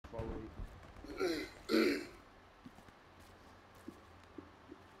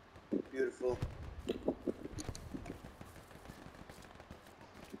Beautiful.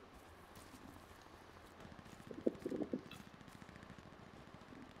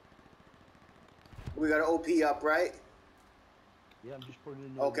 We got an OP up, right? Yeah, I'm just putting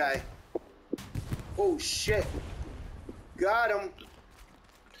in. Okay. Oh shit! Got him.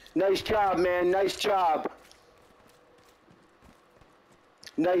 Nice job, man. Nice job.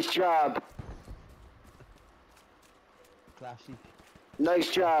 Nice job. Classic. Nice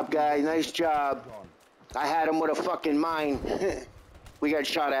job, guy. Nice job. Gone. I had him with a fucking mine. We got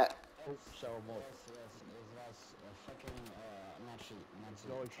shot at. Oh, so much. Yes, it was a fucking magic Nice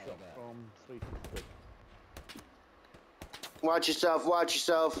shot tiger. from 350. Watch yourself. Watch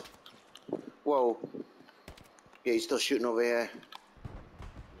yourself. Whoa. Yeah, he's still shooting over here. Yeah.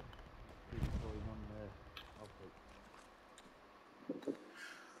 Keep going on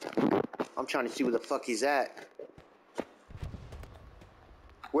there. Okay. I'm trying to see where the fuck he's at.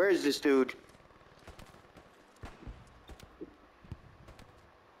 Where is this dude?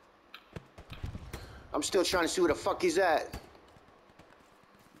 I'm still trying to see where the fuck he's at.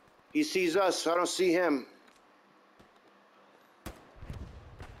 He sees us. I don't see him.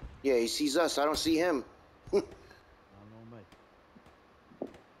 Yeah, he sees us. I don't see him. I know me.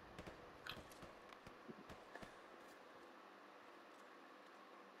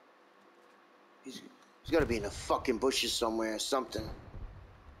 He's got to be in the fucking bushes somewhere or something.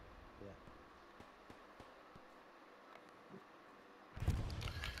 Yeah.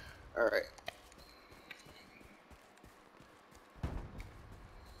 All right.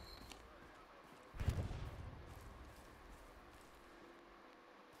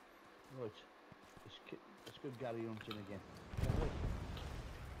 Right. Let's go Gary hunting again.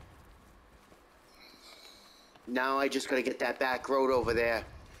 Now I just got to get that back road over there.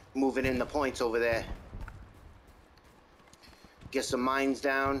 Moving in the points over there. Get some mines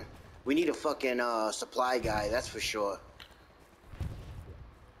down. We need a fucking supply guy, that's for sure.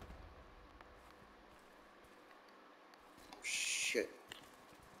 Shit.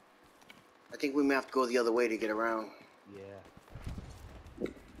 I think we may have to go the other way to get around. Yeah.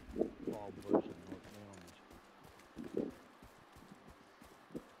 Wild person, like me on it.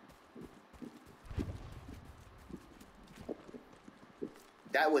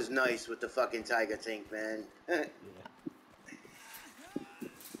 That was nice with the fucking tiger tank, man. Yeah.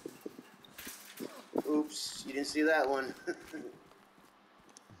 Oops, you didn't see that one. It's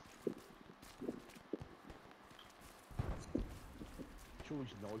always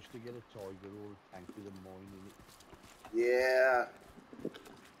nice to get a tiger or a tank with a mine in it. Yeah.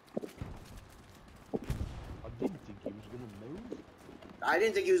 I didn't think he was going to move. I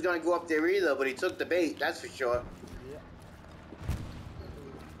didn't think he was gonna go up there either, but he took the bait, that's for sure. Yeah.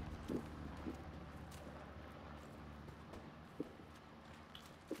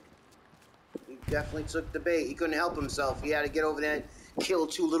 He definitely took the bait. He couldn't help himself. He had to get over there and kill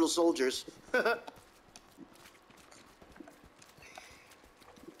two little soldiers. Artillery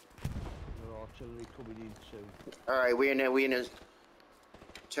coming in soon. Alright, we're in there, we're in his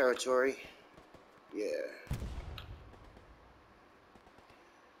territory. Yeah.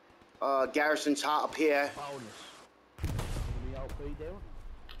 Garrison's hot up here. Bonus. Enemy LP down?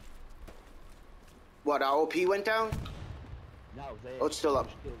 What, our OP went down? No, they. Oh, it's still up.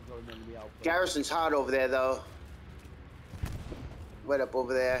 Still got an enemy LP. Garrison's hot over there, though. Right up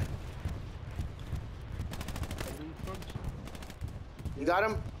over there. Enemy in front. You got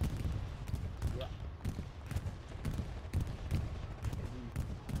him? Yeah.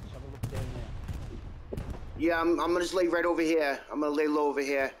 Let's have a look down there. Yeah, I'm gonna just lay right over here. I'm gonna lay low over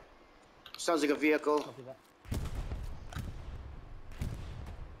here. Sounds like a vehicle. Copy that.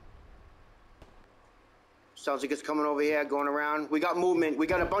 Sounds like it's coming over here, going around. We got movement. We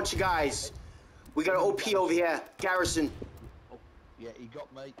got a bunch of guys. We got an OP over here. Garrison. Oh, yeah, he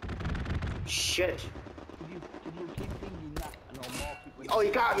got me. Shit. Can you keep pinging that and I'll mark it when Oh, he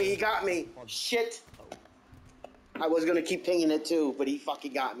got me. He got me. Shit. I was gonna keep pinging it too, but he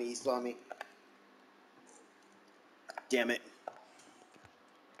fucking got me. He saw me. Damn it.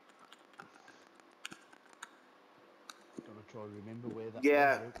 Gotta try to remember where that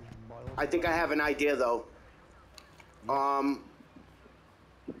Yeah. was. It was miles I think I have an idea though.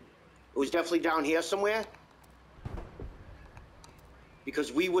 It was definitely down here somewhere.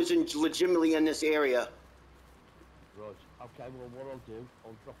 Because we wasn't legitimately in this area. Right. Okay, well what I'll do,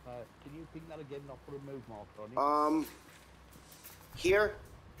 I'll drop a... Can you ping that again and I'll put a move marker on it? Here?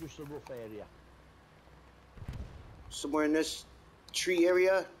 Just a rough area. Somewhere in this tree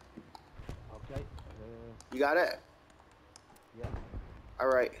area. Okay. You got it? Yeah.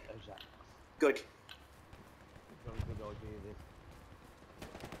 Alright. How's that? Good. Very good idea there.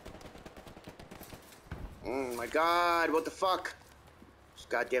 Oh my god, what the fuck? These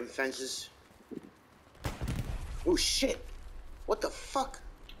goddamn fences. Oh shit! What the fuck?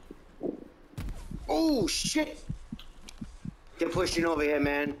 Oh shit! They're pushing over here,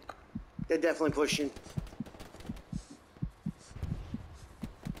 man. They're definitely pushing.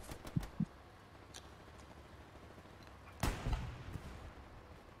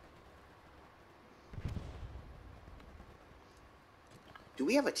 Do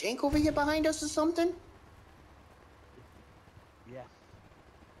we have a tank over here behind us or something? Yeah.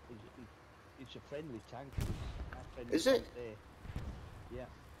 It's a friendly tank. That friendly Is it? tank there. Yeah.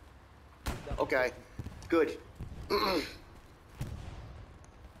 Okay, good. Thanks,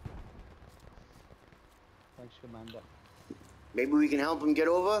 Commander. Maybe we can help him get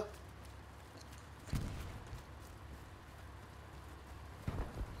over?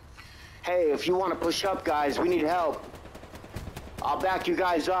 Hey, if you want to push up, guys, we need help. I'll back you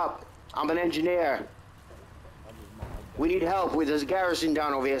guys up. I'm an engineer. We need help. There's a garrison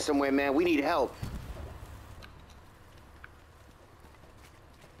down over here somewhere, man. We need help.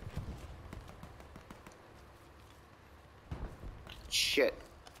 Shit.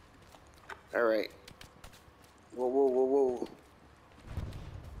 All right. Whoa, whoa, whoa, whoa.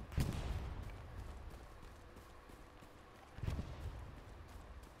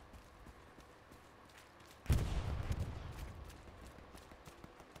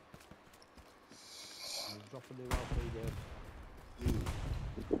 Dropping the LP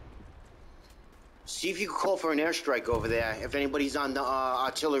there. See if you can call for an airstrike over there. If anybody's on the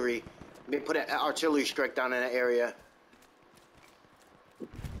artillery, maybe put an artillery strike down in that area.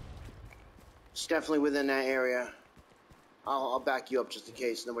 It's definitely within that area. I'll back you up just in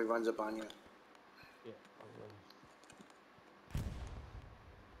case nobody runs up on you. Yeah,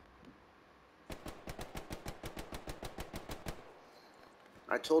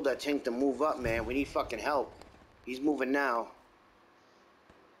 I told that tank to move up, man. We need fucking help. He's moving now.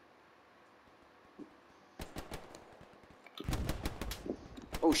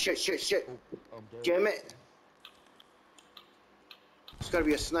 Oh shit, shit, shit. Damn it. There's gotta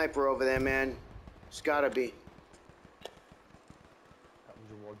be a sniper over there, man. It's gotta be. That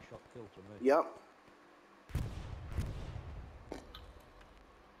was a one-shot kill to me. Yep.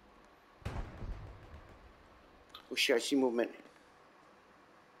 Oh shit, I see movement.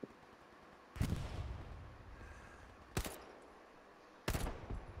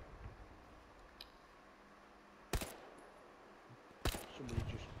 Somebody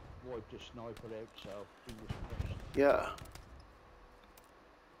just wiped a sniper out, so fingers crossed. Yeah.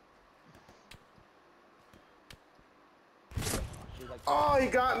 Oh, he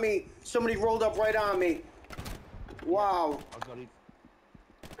got me. Somebody rolled up right on me. Wow. I got it.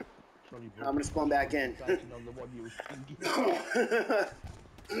 Sorry, bro. I'm gonna spawn back in. On the one you were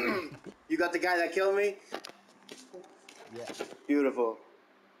thinking. You got the guy that killed me? Yeah. Beautiful.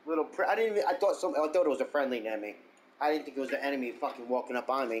 I didn't even, I thought it was a friendly enemy. I didn't think it was the enemy fucking walking up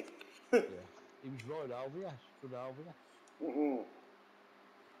on me. Yeah. He was right over you. Stood over you. Mm-mm.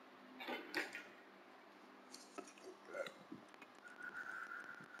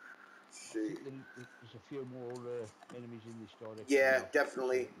 See. There's a few more enemies in this direction. Yeah, now.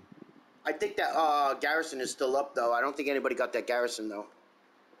 definitely. I think that garrison is still up though. I don't think anybody got that garrison though.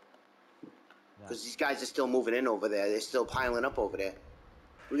 Because these guys are still moving in over there. They're still piling up over there.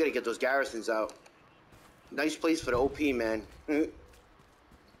 We gotta get those garrisons out. Nice place for the OP, man.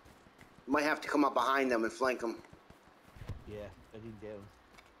 Might have to come up behind them and flank them. Yeah, heading down.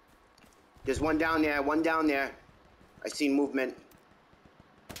 There's one down there, one down there. I seen movement.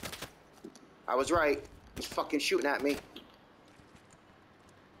 I was right. He's fucking shooting at me.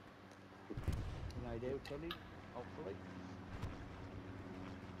 Can I do, Tony? Hopefully.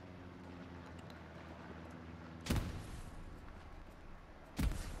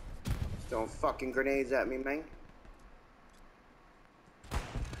 Throwing fucking grenades at me, man.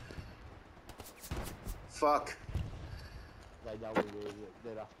 Fuck. They know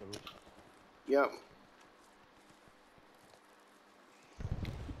they're after us. Yep.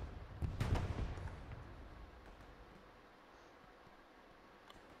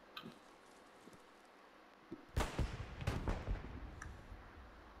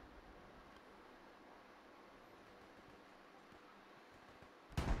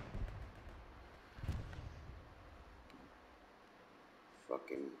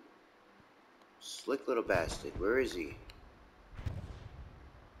 Fucking slick little bastard. Where is he?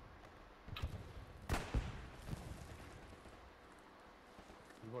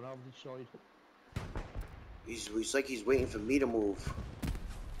 You going over this side? He's like he's waiting for me to move.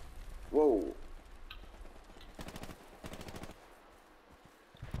 Whoa.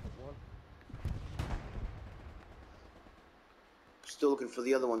 One. for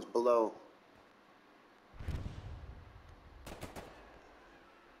the other ones below.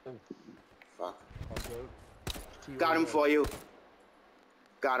 Oh. Fuck. Okay. Got him for you.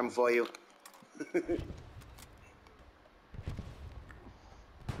 Got him for you. It's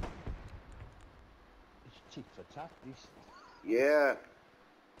tit for tat, this. Yeah.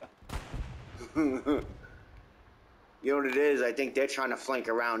 You know what it is? I think they're trying to flank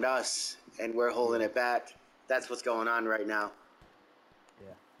around us, and we're holding it back. That's what's going on right now.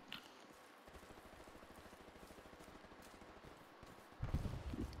 Yeah.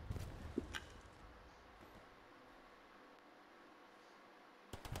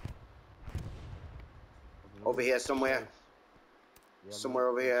 Over here somewhere. Yeah, Somewhere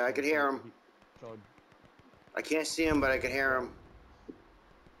over here. I could hear him. I can't see him, but I can hear him.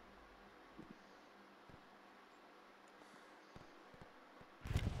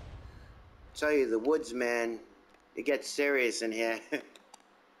 Tell you, the woods, man, it gets serious in here. Yeah.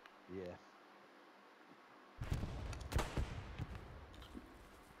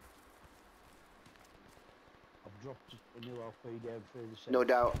 I've dropped a new LP down through the south. No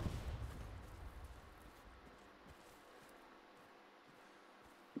doubt.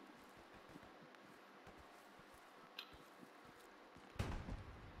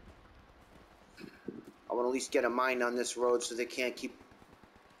 I want to at least get a mine on this road so they can't keep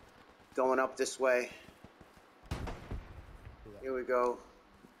going up this way. Here we go.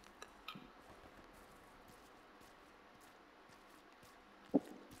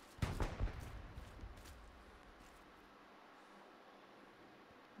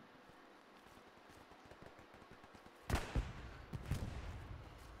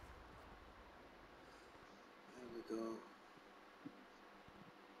 There we go.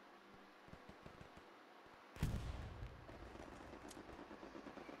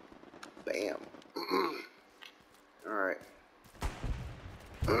 Bam. All right.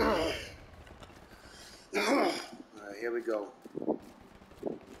 All right, here we go.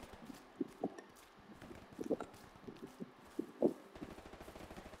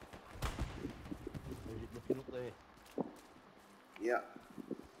 Is it looking up there? Yeah.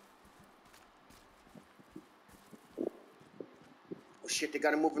 Oh shit, they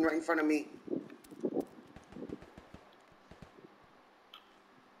got him moving right in front of me.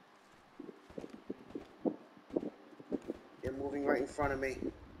 They're moving right in front of me.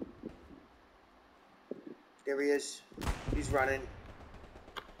 There he is. He's running.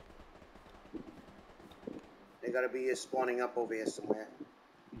 They gotta be spawning up over here somewhere.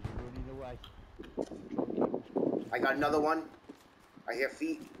 He's running away. Try and keep us going. I got another one. I hear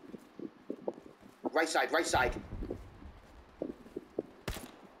feet. Right side, right side.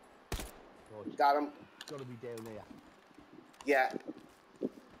 Right. Got him. Got to be down there. Yeah.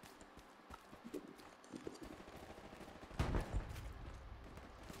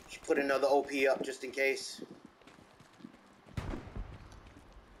 Should put another OP up just in case.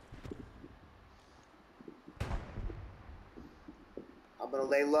 I'm gonna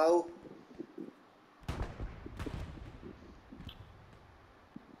lay low.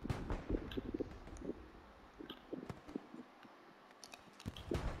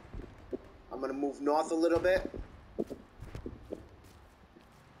 I'm gonna move north a little bit.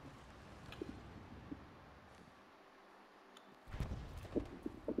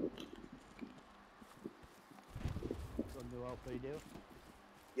 Got a new LP there.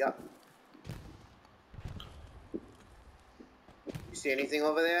 Yep. You see anything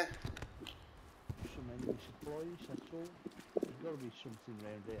over there? Some enemy supplies, that's all. There's got to be something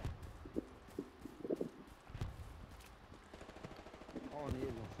around there. Oh, and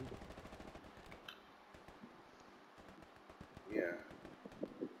here's nothing. Yeah.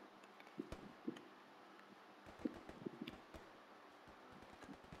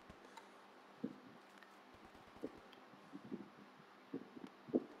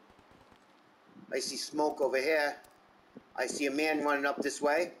 I see smoke over here. I see a man running up this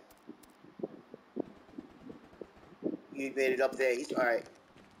way. He made it up there. He's all right.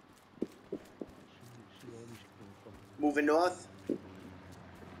 See where he's coming from. Moving north.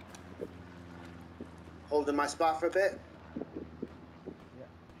 Holding my spot for a bit. Yeah,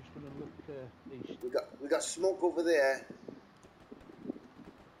 just gonna look east. We got smoke over there.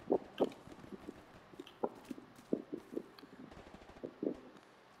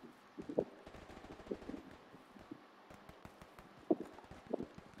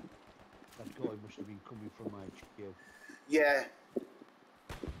 That guy must have been coming from HQ. Yeah.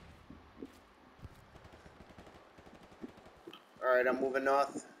 All right, I'm moving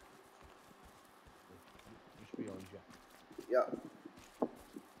north. Just behind you. Yep.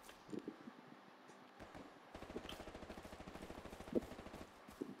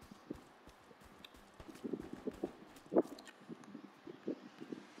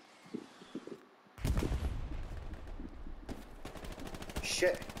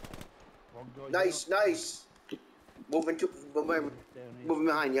 shit. One guy Nice, down. nice. Moving Down here. moving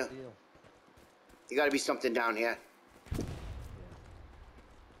behind you. Deal. You gotta be something down here. Yeah.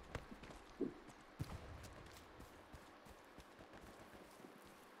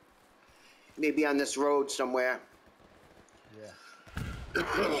 Maybe on this road somewhere. Yeah.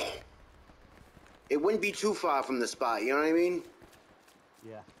 It wouldn't be too far from the spot, you know what I mean?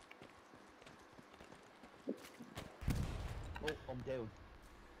 Yeah. Oh, I'm down.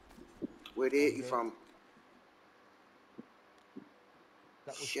 Where'd they hit you from?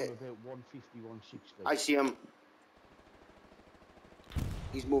 That was Shit. from about 150, 160. I see him.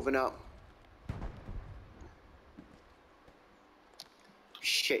 He's moving up.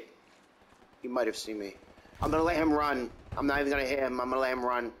 Shit. He might have seen me. I'm gonna let him run. I'm not even gonna hit him. I'm gonna let him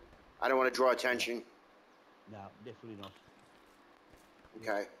run. I don't want to draw attention. No, definitely not.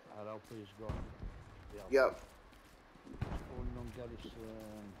 Okay. Our LP is gone. Yep. Spawning on Garrison.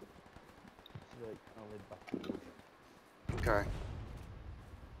 3. I'll head back towards. Okay.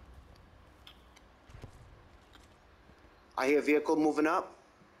 I hear a vehicle moving up.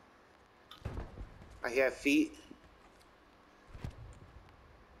 I hear feet.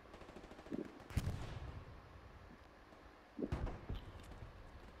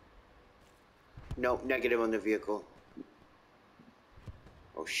 Nope, negative on the vehicle.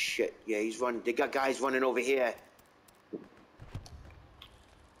 Oh shit, yeah, he's running. They got guys running over here.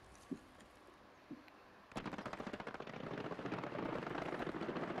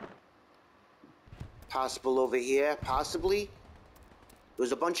 Possible over here, possibly.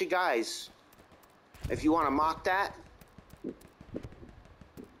 There's a bunch of guys. If you want to mock that. Yeah.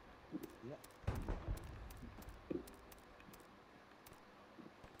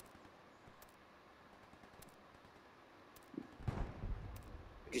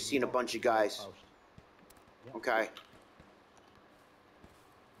 Just seen a bunch of guys. Yep. Okay.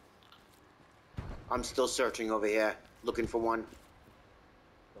 I'm still searching over here, looking for one.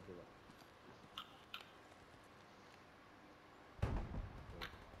 Copy that.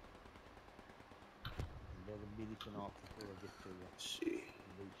 About a minute and a half before I get to you. Let's see.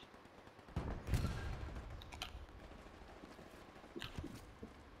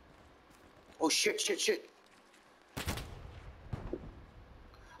 Oh shit, shit, shit.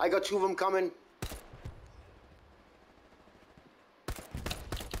 I got 2 of them coming.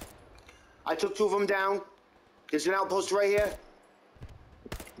 I took 2 of them down. There's an outpost right here.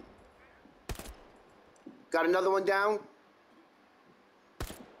 Got another one down.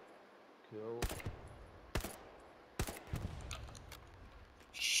 Cool.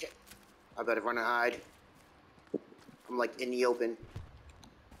 Shit. I better run and hide. I'm like in the open.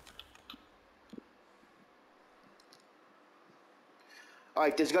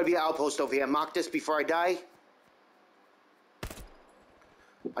 Alright, there's gotta be an outpost over here. Mark this before I die.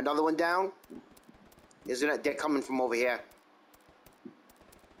 Another one down. Isn't it? They're coming from over here.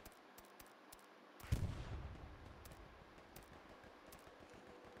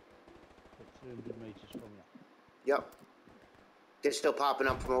 About 300 meters from you. Yep. They're still popping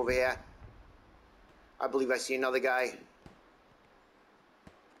up from over here. I believe I see another guy.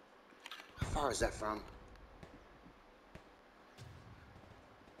 How far is that from?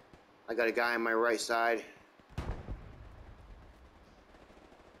 I got a guy on my right side.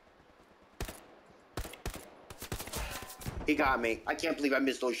 He got me. I can't believe I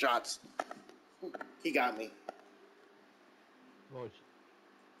missed those shots. He got me. Right.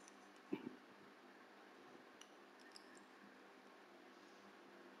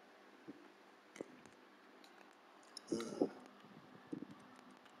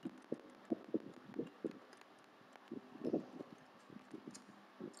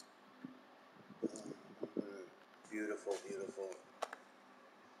 Beautiful, beautiful.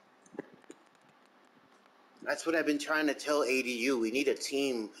 That's what I've been trying to tell ADU. We need a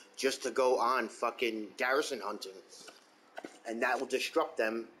team just to go on fucking garrison hunting. And that will disrupt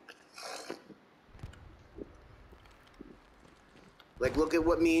them. Like, look at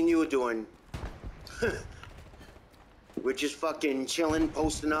what me and you are doing. We're just fucking chilling,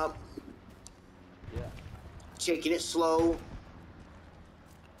 posting up. Yeah. Taking it slow.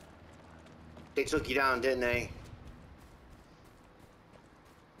 They took you down, didn't they?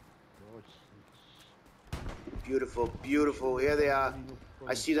 Right. Beautiful, beautiful. Here they are.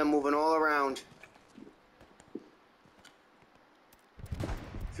 I see them moving all around.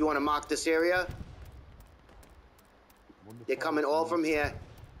 If you want to mark this area, they're coming all from here.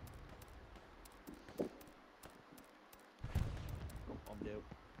 I'm down.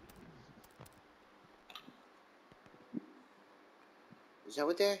 Is that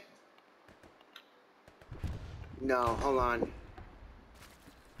what they're? No, hold on.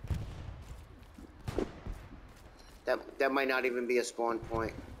 That might not even be a spawn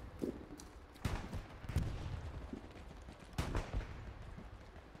point.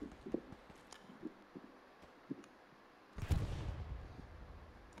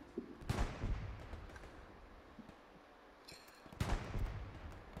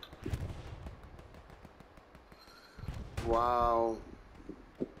 Wow.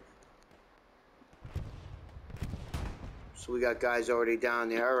 So we got guys already down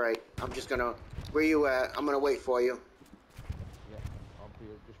there. All right. I'm just gonna. Where you at? I'm gonna wait for you. Yeah, I'll be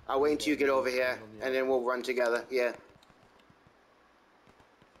just. I'll wait until you get over here, and then we'll run together. Yeah.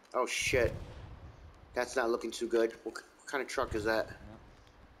 Oh shit. That's not looking too good. What kind of truck is that?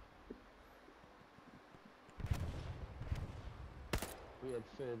 Yeah. We head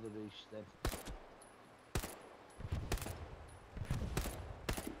further east then.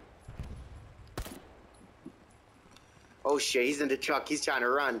 Oh shit, he's in the truck. He's trying to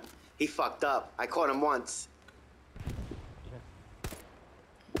run. He fucked up. I caught him once. Yeah.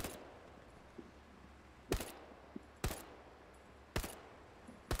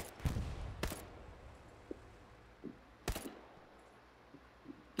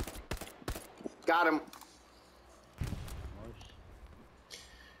 Got him. Nice.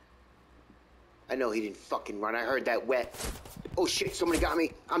 I know he didn't fucking run. I heard that wet. Oh shit, somebody got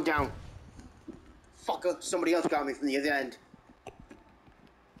me. I'm down. Fucker, somebody else got me from the other end.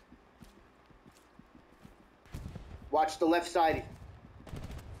 Watch the left side.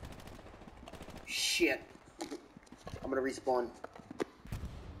 Shit. I'm gonna respawn.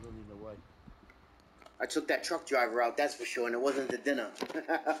 Running away. I took that truck driver out, that's for sure, and it wasn't the dinner.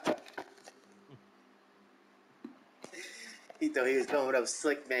 He thought he was going up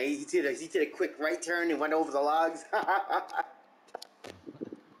slick, man. He did a quick right turn and went over the logs.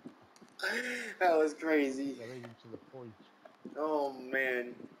 That was crazy. Got even to the point. Oh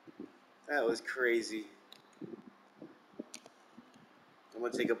man, that was crazy. I'm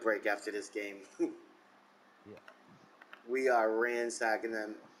gonna take a break after this game. Yeah. We are ransacking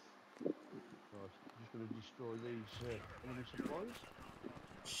them. Right. Just gonna destroy these enemy supplies.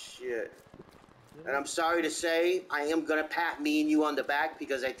 Shit. Yeah. And I'm sorry to say, I am gonna pat me and you on the back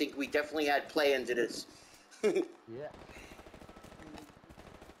because I think we definitely had play into this. Yeah.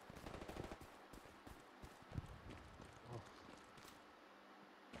 Oh.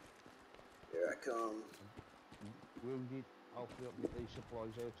 Here I come. Wounded. Hopefully I can get these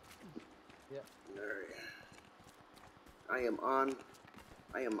supplies out. Yeah. There. I am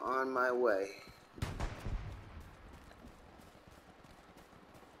on my way.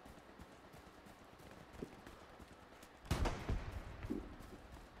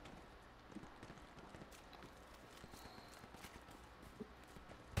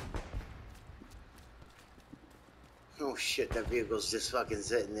 Oh shit, that vehicle's just fucking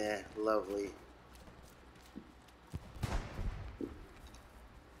sitting there. Lovely.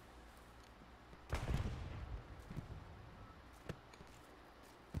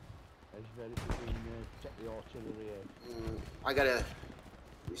 It's very good in check the artillery out. I gotta. Let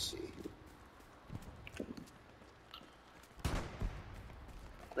me see.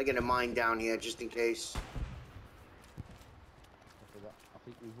 I get a mine down here just in case. After that, I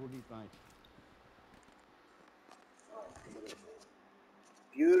think we've won it, mate. Oh, beautiful.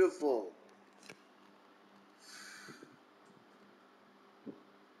 Beautiful.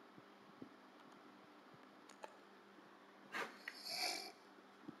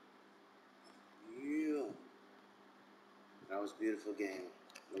 Yeah. That was a beautiful game.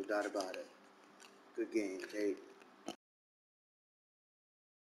 No doubt about it. Good game, Tate.